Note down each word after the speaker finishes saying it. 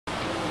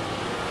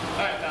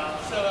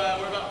So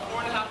we're about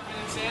 4.5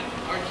 minutes in.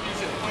 Our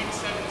Q's at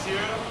 0.70.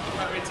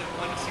 Heart rate's at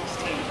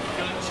 116.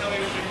 You want to show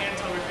me with your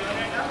hands how we're feeling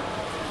right now?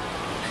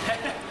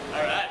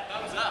 All right,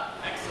 thumbs up.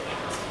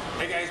 Excellent.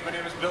 Hey guys, my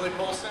name is Billy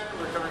Polson.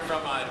 We're coming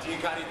from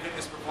DIAKADI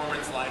Fitness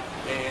Performance Live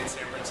in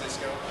San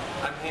Francisco.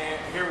 I'm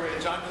here with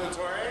Jon De La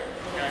Torre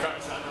from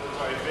Jon De La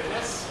Torre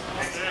Fitness.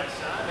 Thanks,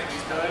 Jon. Thank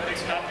you, Billy.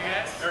 Thanks for having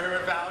us. We're here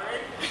with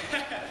Valerie.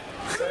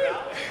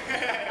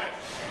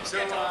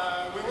 So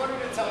we wanted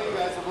to tell you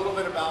guys a little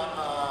bit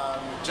about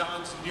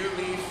Jon's new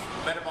Leaf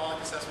Metabolic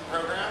Assessment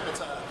Program.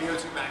 It's a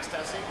VO2 max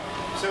testing.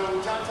 So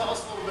Jon, tell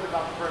us a little bit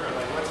about the program.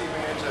 Like, what's the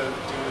advantage of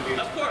doing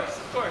the VO2?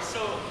 Of course.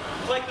 So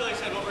like Billy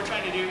said, what we're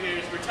trying to do here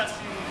is we're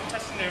testing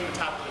their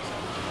metabolism.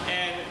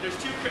 And there's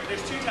two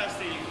tests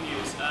that you can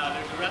use.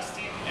 There's a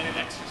resting and an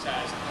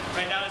exercise.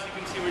 Right now, as you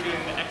can see, we're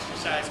doing the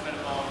exercise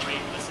metabolic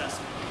rate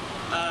assessment.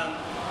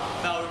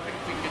 Val, we're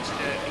quickly get you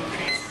to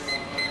increase.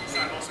 So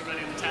I'm also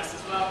running the test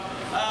as well.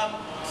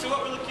 So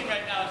what we're looking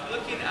right now is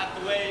we're looking at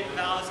the way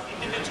Val's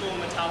individual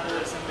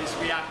metabolism is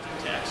reacting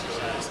to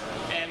exercise.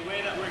 And the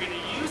way that we're going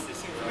to use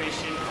this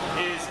information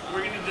is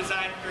we're going to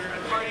design her a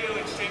cardio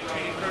and strength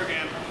training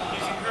program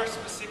using her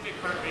specific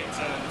heart rate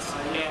zones.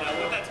 And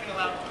what that's going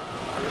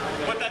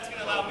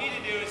to allow me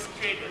to do is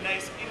create a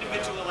nice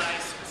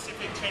individualized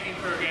specific training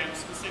program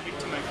specific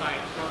to my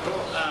client.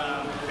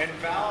 And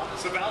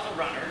Val's a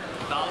runner.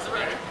 Val's a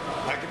runner.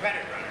 A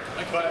competitive runner.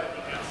 But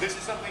this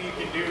is something you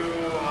can do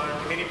on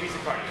any piece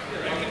of cardio.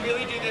 You can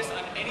really do this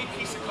on any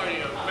piece of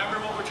cardio.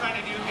 Remember, what we're trying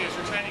to do here is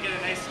we're trying to get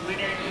a nice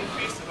linear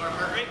increase of our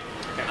heart rate.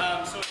 Okay.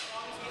 So as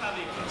long as we have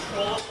a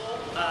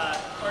controllable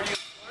cardio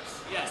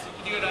source, yes, you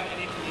can do it on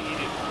anything you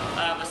needed.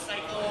 A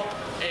cycle,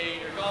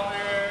 a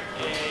ergometer,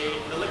 an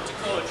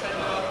elliptical, a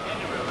treadmill, and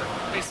a rower.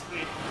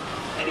 Basically,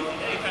 any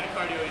kind of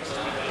cardio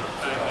instrument that you can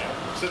find there.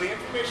 So the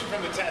information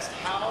from the test,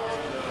 how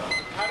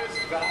does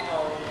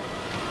Val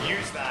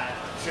use that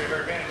to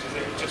her advantage? Is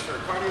it just for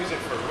cardio? Is it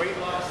for weight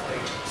loss?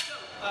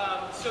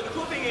 So the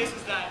cool thing is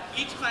that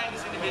each client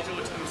is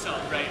individual to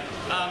himself, right?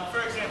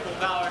 For example,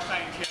 Val, our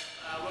client here,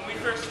 when we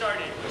first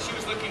started, what she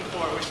was looking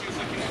for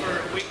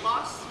weight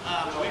loss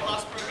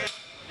program,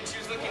 and she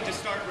was looking to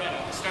start running,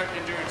 start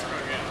an endurance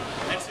program.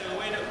 And so the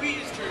way that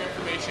we used her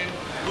information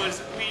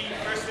was we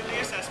first did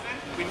the assessment,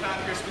 we found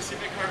her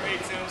specific heart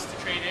rate zones to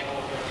train in,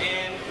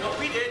 and what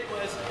we did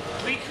was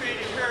we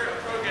created her a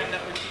program that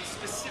would be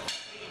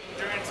specifically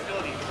endurance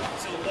building.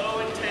 So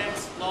low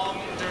intense, long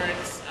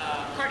endurance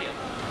cardio.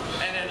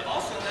 And then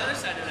also the other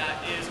side of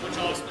that is, which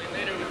I'll explain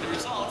later with the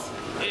results,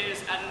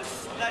 is at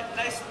that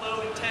nice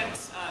low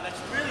intense, that's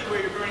really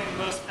where you're burning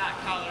the most fat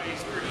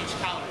calories per each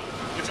calorie,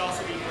 which also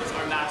equals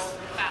our mass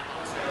fat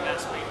loss or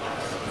mass weight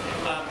loss.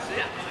 So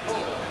yeah.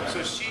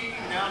 So she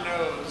now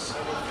knows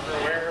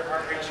where her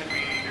heart rate should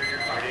be during your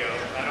cardio,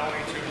 not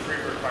only to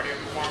improve her cardio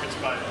performance,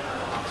 but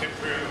to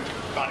improve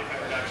body fat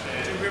reduction.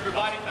 To improve her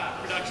body fat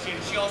reduction.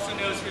 She also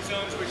knows her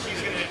zones where she's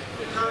going to,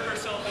 her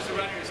herself as a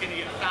runner is going to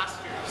get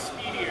faster,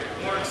 speedier,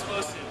 more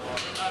explosive.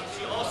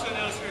 She also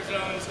knows her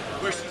zones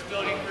where she's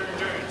building her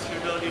endurance, her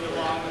ability to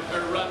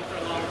run for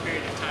a long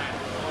period of time.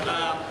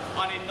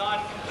 On a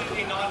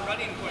completely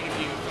non-running point of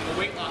view, from a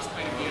weight loss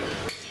point of view,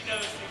 she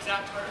knows the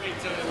exact heart rate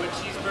zone at which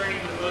she's burning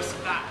the most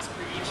fats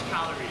per each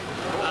calorie.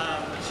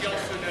 She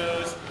also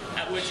knows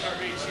at which heart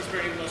rate she's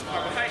burning the most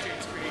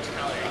carbohydrates per each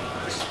calorie,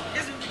 which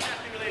isn't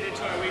exactly related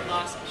to our weight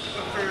loss,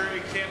 but for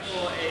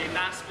example, a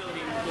mass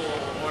building goal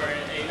or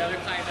another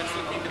client that's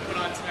looking to put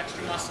on some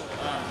extra muscle,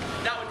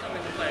 that would come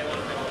into play a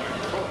little bit more.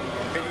 Cool.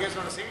 Hey, you guys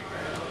want to see?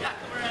 Yeah,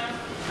 come around,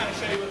 kind of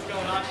show you what's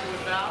going on here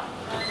with Val.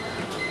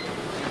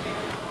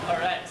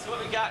 Alright, so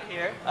what we got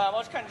here, I'll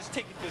just kind of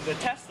take you through the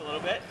test a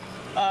little bit.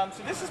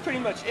 So this is pretty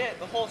much it,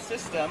 the whole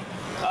system.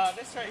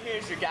 This right here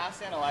is your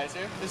gas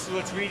analyzer. This is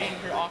what's reading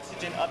her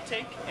oxygen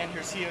uptake and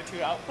her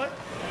CO2 output.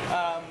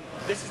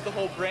 This is the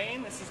whole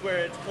brain. This is where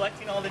it's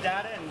collecting all the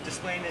data and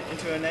displaying it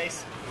into a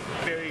nice,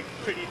 very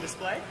pretty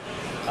display.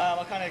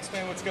 I'll kind of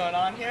explain what's going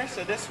on here.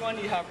 So this one,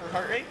 you have her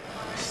heart rate.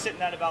 She's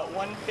sitting at about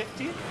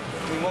 150.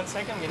 In 1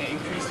 second, I'm going to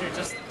increase her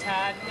just a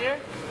tad here.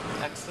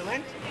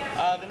 Excellent.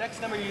 The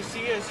next number you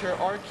see is her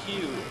RQ.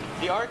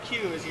 The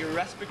RQ is your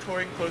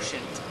respiratory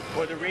quotient,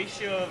 or the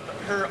ratio of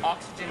her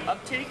oxygen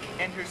uptake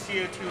and her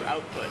CO2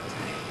 output.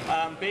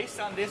 Based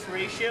on this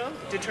ratio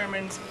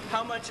determines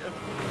how much of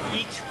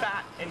each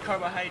fat and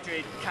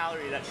carbohydrate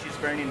calorie that she's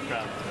burning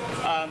from.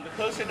 The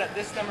closer that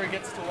this number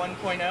gets to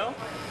 1.0,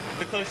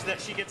 the closer that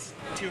she gets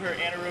to her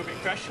anaerobic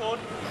threshold,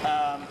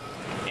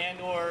 and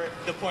or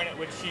the point at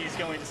which she's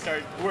going to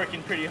start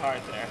working pretty hard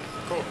there.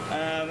 Cool.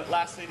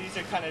 Lastly, these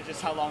are kind of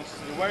just how long she's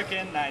been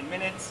working, 9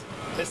 minutes.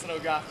 This little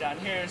graph down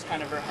here is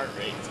kind of her heart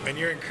rate. And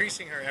you're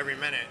increasing her every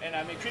minute. And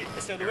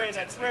so the way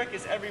that's work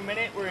is every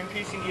minute we're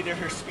increasing either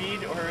her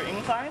speed or her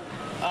incline.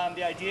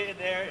 The idea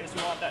there is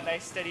we want that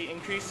nice steady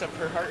increase of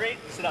her heart rate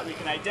so that we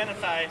can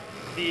identify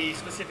the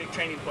specific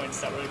training points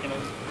that we're going to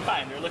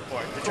find or look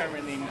for,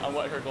 determining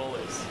what her goal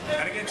is.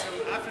 And again, so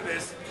after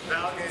this,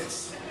 Val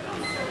gets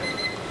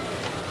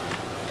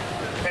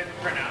paper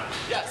printout.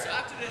 Yeah, so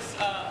after this,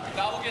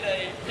 Val will get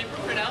a paper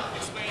printout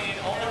explaining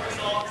all the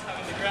results,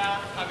 having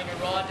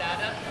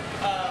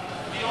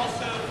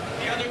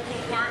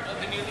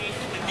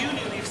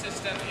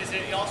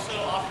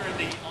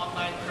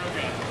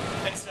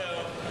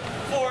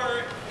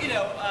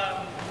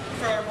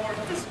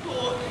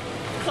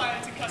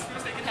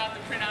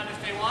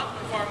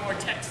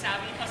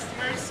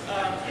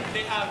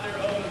have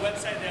their own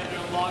website, they have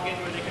their own login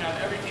where they can have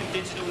everything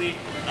digitally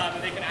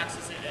and they can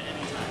access it at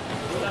any time.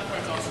 So that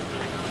part's also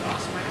really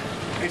awesome.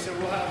 Okay, so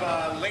we'll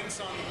have links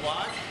on the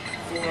blog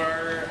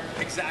for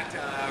exact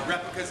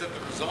replicas of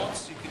the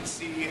results. You can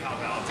see how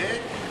Val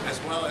did, as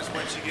well as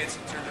what she gets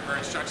in terms of her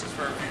instructions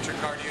for her future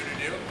cardio to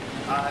do.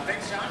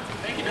 Thanks, Jon.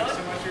 Thank you, Thanks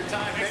Billy. so much for your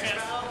time. Thanks,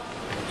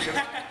 guys.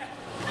 Val.